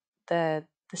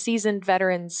seasoned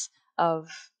veterans of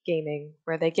gaming,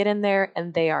 where they get in there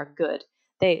and they are good.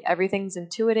 Everything's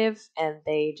intuitive and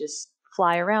they just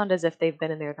fly around as if they've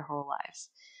been in there their whole lives.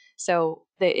 So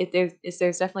there's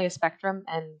definitely a spectrum,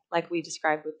 and like we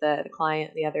described with the client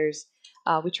and the others,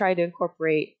 we try to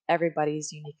incorporate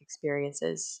everybody's unique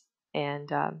experiences and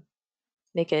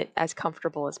make it as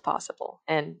comfortable as possible.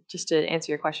 And just to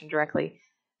answer your question directly,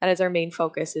 that is our main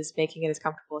focus, is making it as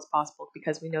comfortable as possible,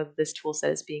 because we know that this tool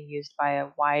set is being used by a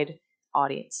wide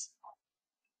audience.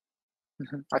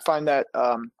 I find that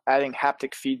adding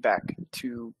haptic feedback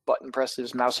to button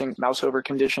presses, mouse over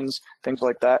conditions, things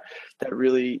like that, that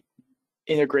really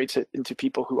integrates it into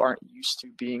people who aren't used to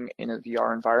being in a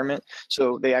VR environment.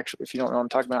 So they actually, if you don't know what I'm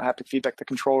talking about, haptic feedback, the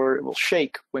controller, it will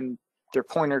shake when their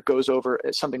pointer goes over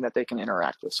at something that they can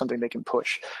interact with, something they can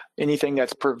push, anything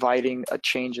that's providing a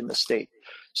change in the state.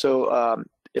 So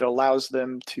it allows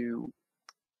them to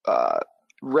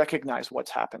recognize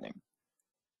what's happening.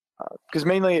 Because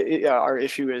mainly our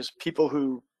issue is people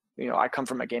who, I come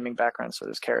from a gaming background, so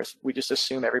does Karis. We just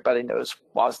assume everybody knows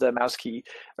WASDA mouse key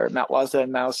or WASDA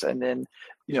and mouse, and then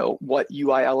what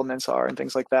UI elements are and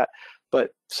things like that. But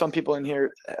some people in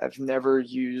here have never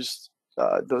used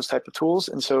those type of tools,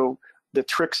 and so the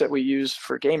tricks that we use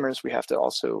for gamers, we have to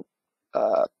also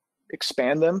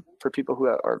expand them for people who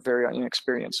are very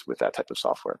inexperienced with that type of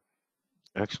software.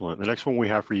 Excellent. The next one we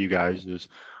have for you guys is,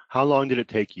 how long did it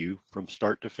take you from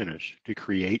start to finish to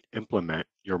create, implement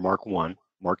your Mark 1,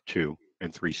 Mark 2,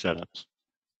 and 3 setups?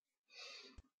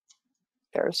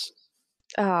 Karis?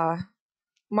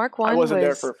 Mark 1 I wasn't there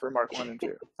was, for Mark 1 and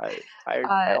 2. I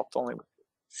helped only with.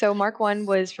 So Mark 1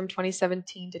 was from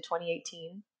 2017 to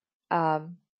 2018.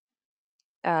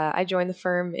 I joined the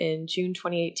firm in June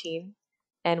 2018,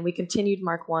 and we continued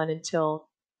Mark 1 until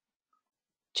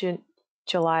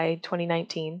July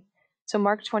 2019. So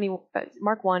Mark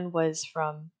 1 was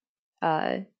from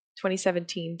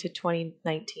 2017 to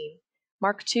 2019.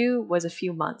 Mark 2 was a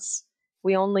few months.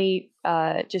 We only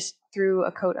just threw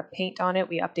a coat of paint on it.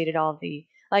 We updated all of the,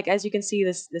 like, as you can see,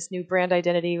 this new brand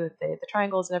identity with the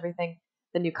triangles and everything,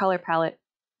 the new color palette.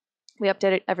 We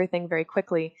updated everything very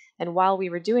quickly. And while we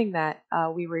were doing that,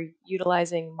 we were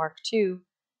utilizing Mark 2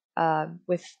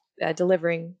 with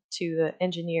delivering to the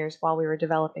engineers while we were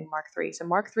developing Mark 3. So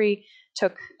Mark 3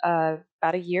 took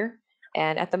about a year.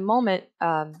 And at the moment,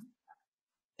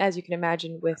 as you can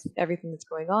imagine, with everything that's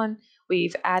going on,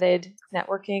 we've added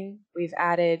networking, we've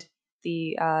added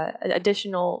the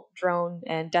additional drone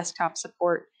and desktop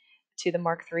support to the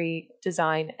Mark III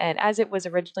design. And as it was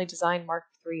originally designed, Mark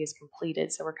III is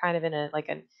completed. So we're kind of in a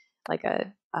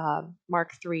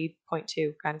Mark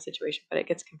 3.2 kind of situation, but it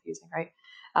gets confusing, right?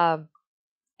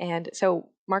 And so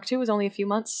Mark II was only a few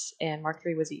months, and Mark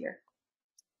III was a year.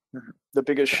 The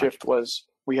biggest shift was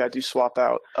we had to swap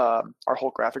out our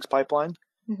whole graphics pipeline,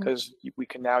 because we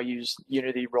can now use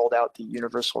Unity rolled out the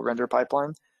universal render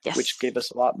pipeline, Yes. which gave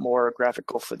us a lot more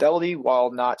graphical fidelity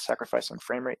while not sacrificing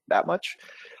frame rate that much.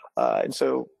 And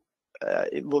so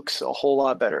it looks a whole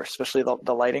lot better, especially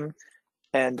the lighting.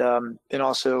 And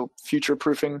also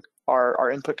future-proofing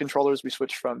our input controllers. We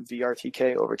switched from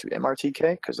VRTK over to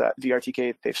MRTK, because that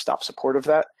VRTK, they've stopped support of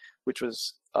that, which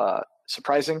was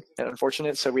surprising and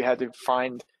unfortunate. So we had to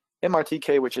find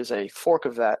MRTK, which is a fork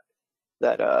of that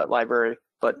library,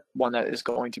 but one that is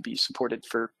going to be supported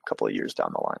for a couple of years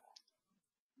down the line.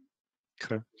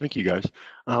 Okay, thank you guys.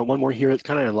 One more here that's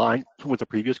kind of in line with the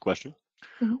previous question.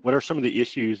 What are some of the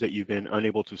issues that you've been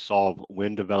unable to solve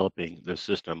when developing the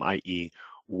system, i.e.,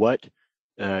 what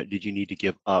did you need to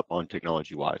give up on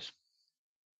technology-wise,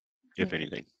 if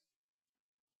anything?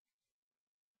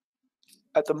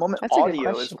 At the moment, That's a good audio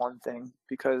is question. one thing,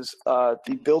 because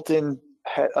the built-in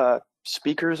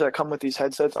speakers that come with these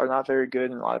headsets are not very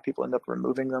good, and a lot of people end up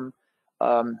removing them.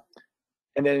 And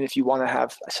then if you want to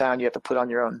have a sound, you have to put on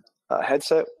your own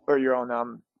headset or your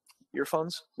own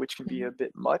earphones, which can be a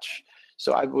bit much.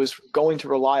 So I was going to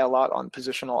rely a lot on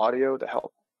positional audio to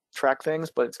help track things,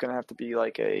 but it's going to have to be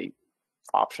like a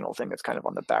optional thing that's kind of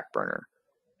on the back burner,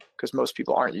 because most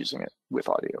people aren't using it with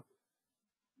audio.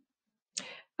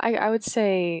 I would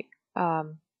say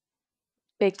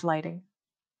baked lighting.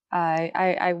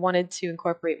 I wanted to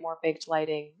incorporate more baked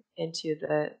lighting into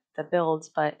the builds,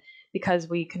 but because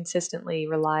we consistently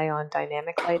rely on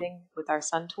dynamic lighting with our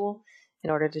sun tool in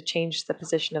order to change the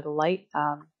position of the light,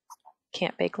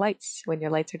 can't bake lights when your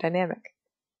lights are dynamic.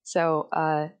 So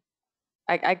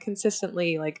I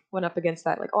consistently went up against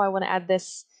that, I want to add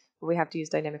this, but we have to use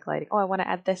dynamic lighting. I want to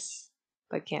add this,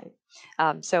 but can't.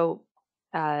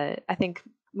 I think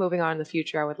moving on in the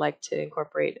future, I would like to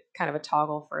incorporate kind of a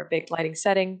toggle for a baked lighting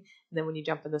setting. And then when you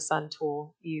jump in the sun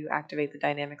tool, you activate the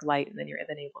dynamic light, and then you're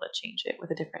then able to change it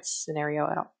with a different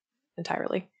scenario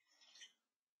entirely.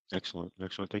 Excellent,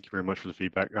 excellent. Thank you very much for the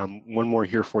feedback. One more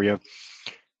here for you.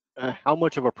 How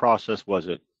much of a process was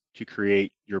it to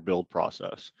create your build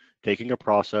process. Taking a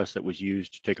process that was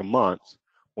used to take a month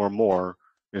or more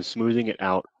and smoothing it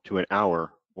out to an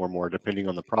hour or more, depending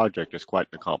on the project, is quite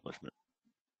an accomplishment.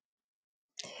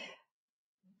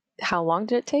 How long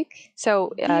did it take?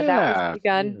 So that was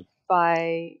begun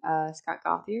by Scott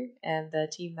Gauthier and the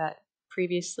team that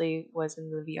previously was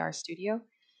in the VR studio.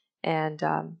 And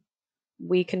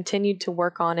we continued to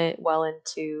work on it well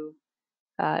into,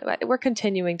 we're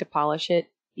continuing to polish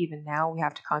it even now. We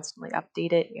have to constantly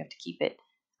update it. We have to keep it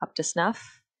up to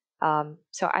snuff.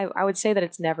 So I would say that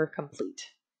it's never complete.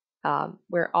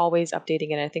 We're always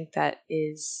updating it. I think that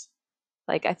is,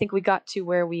 like, I think we got to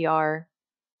where we are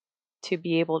to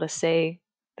be able to say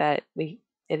that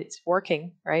it's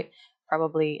working, right?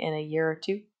 Probably in a year or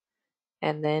two.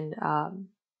 And then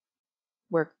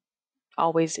we're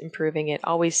always improving it,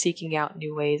 always seeking out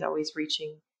new ways, always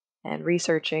reaching and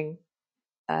researching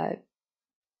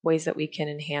ways that we can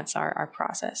enhance our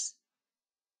process.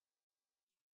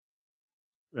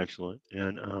 Excellent.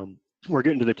 And we're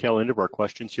getting to the tail end of our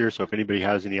questions here. So if anybody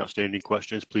has any outstanding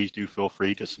questions, please do feel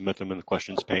free to submit them in the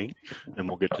questions pane and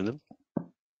we'll get to them.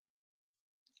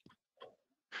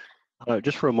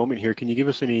 Just for a moment here, can you give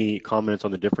us any comments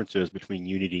on the differences between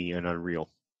Unity and Unreal?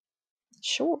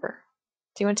 Sure.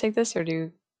 Do you want to take this, or do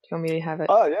you want me to have it?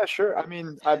 Oh, yeah, sure. I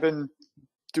mean, I've been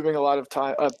doing a lot of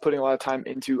time, putting a lot of time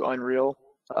into Unreal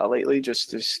lately,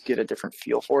 just to get a different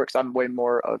feel for it. Because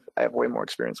I have way more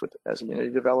experience with as a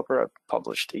Unity developer. I've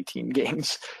published 18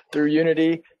 games through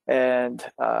Unity and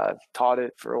taught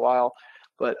it for a while.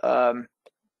 But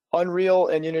Unreal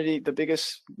and Unity, the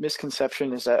biggest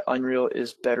misconception is that Unreal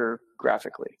is better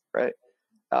graphically, right?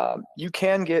 You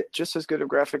can get just as good of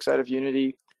graphics out of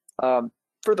Unity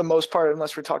for the most part,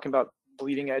 unless we're talking about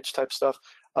bleeding edge type stuff.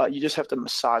 You just have to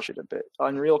massage it a bit.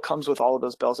 Unreal comes with all of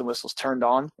those bells and whistles turned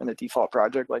on in the default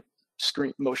project, like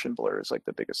screen motion blur is like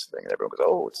the biggest thing. Everyone goes,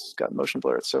 oh, it's got motion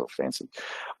blur, it's so fancy.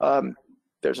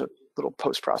 There's a little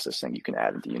post-process thing you can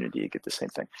add into Unity to get the same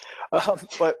thing.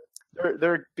 But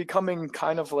they're becoming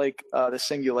kind of like the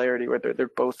singularity, where they're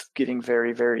both getting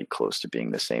very, very close to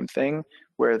being the same thing,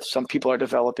 where some people are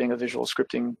developing a visual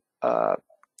scripting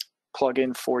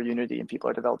plugin for Unity and people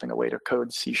are developing a way to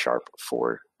code C#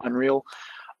 for Unreal.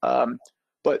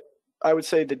 But I would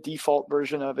say the default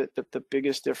version of it, the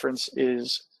biggest difference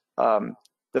is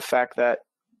the fact that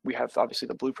we have obviously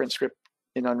the blueprint script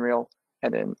in Unreal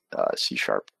and then C#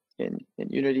 in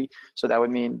Unity. So that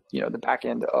would mean, you know, the back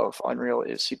end of Unreal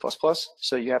is C++.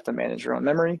 So you have to manage your own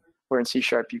memory, where in C#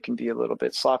 you can be a little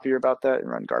bit sloppier about that and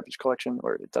run garbage collection,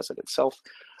 or it does it itself.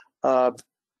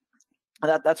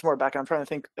 That's more back. I'm trying to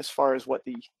think as far as what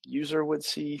the user would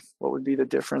see, what would be the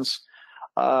difference.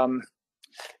 In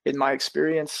my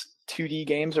experience, 2D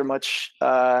games are much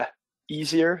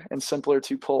easier and simpler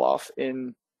to pull off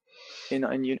in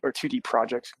or 2D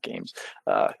project games.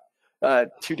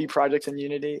 2D projects in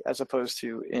Unity as opposed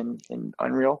to in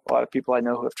Unreal. A lot of people I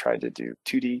know who have tried to do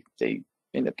 2D, they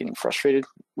end up getting frustrated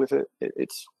with it.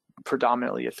 It's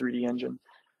predominantly a 3D engine.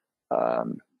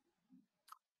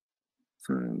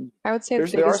 I would say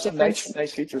there are some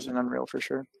nice features in Unreal for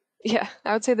sure. Yeah,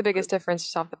 I would say the biggest difference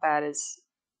just off the bat is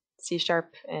C#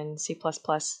 and C++.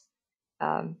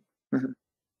 And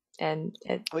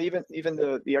well, even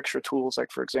the extra tools,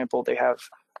 like for example, they have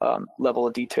level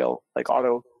of detail, like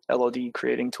auto LOD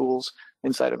creating tools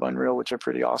inside of Unreal, which are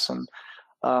pretty awesome.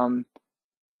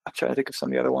 I'm trying to think of some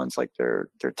of the other ones, like their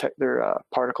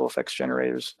particle effects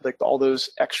generators. Like all those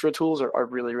extra tools are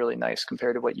really, really nice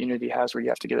compared to what Unity has, where you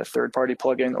have to get a third-party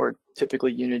plugin, or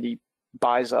typically Unity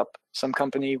buys up some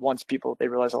company once they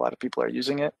realize a lot of people are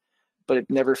using it, but it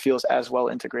never feels as well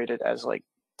integrated as like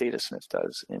Datasmith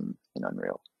does in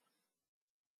Unreal.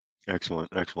 Excellent,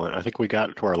 excellent. I think we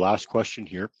got to our last question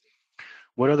here.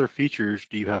 What other features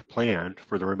do you have planned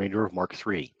for the remainder of Mark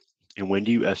III, and when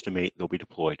do you estimate they'll be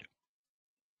deployed?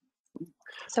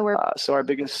 So our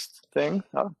biggest thing,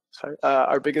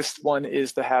 our biggest one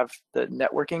is to have the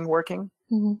networking working,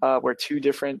 where two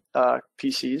different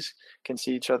PCs can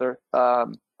see each other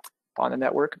on a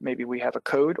network. Maybe we have a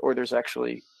code, or there's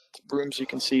actually rooms you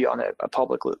can see on a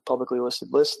publicly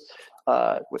listed list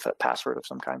with a password of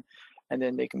some kind, and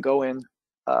then they can go in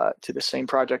to the same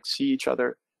project, see each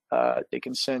other. They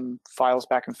can send files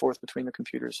back and forth between the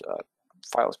computers,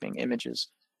 files being images,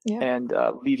 and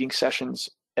leaving sessions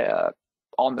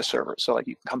on the server. So like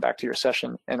you can come back to your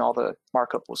session and all the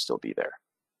markup will still be there.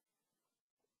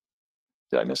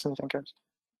 Did I miss anything, guys?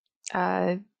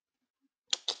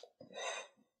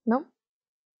 Nope.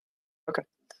 Okay.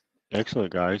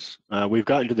 Excellent, guys. We've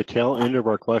gotten to the tail end of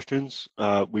our questions.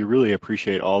 We really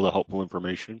appreciate all the helpful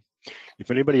information. If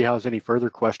anybody has any further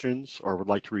questions or would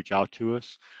like to reach out to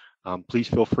us, please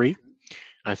feel free.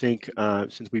 I think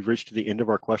since we've reached the end of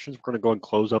our questions, we're going to go and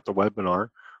close up the webinar.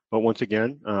 But once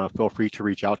again, feel free to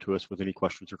reach out to us with any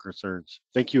questions or concerns.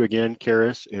 Thank you again,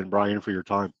 Karis and Brian, for your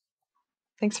time.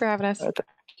 Thanks for having us. Thank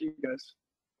you, guys.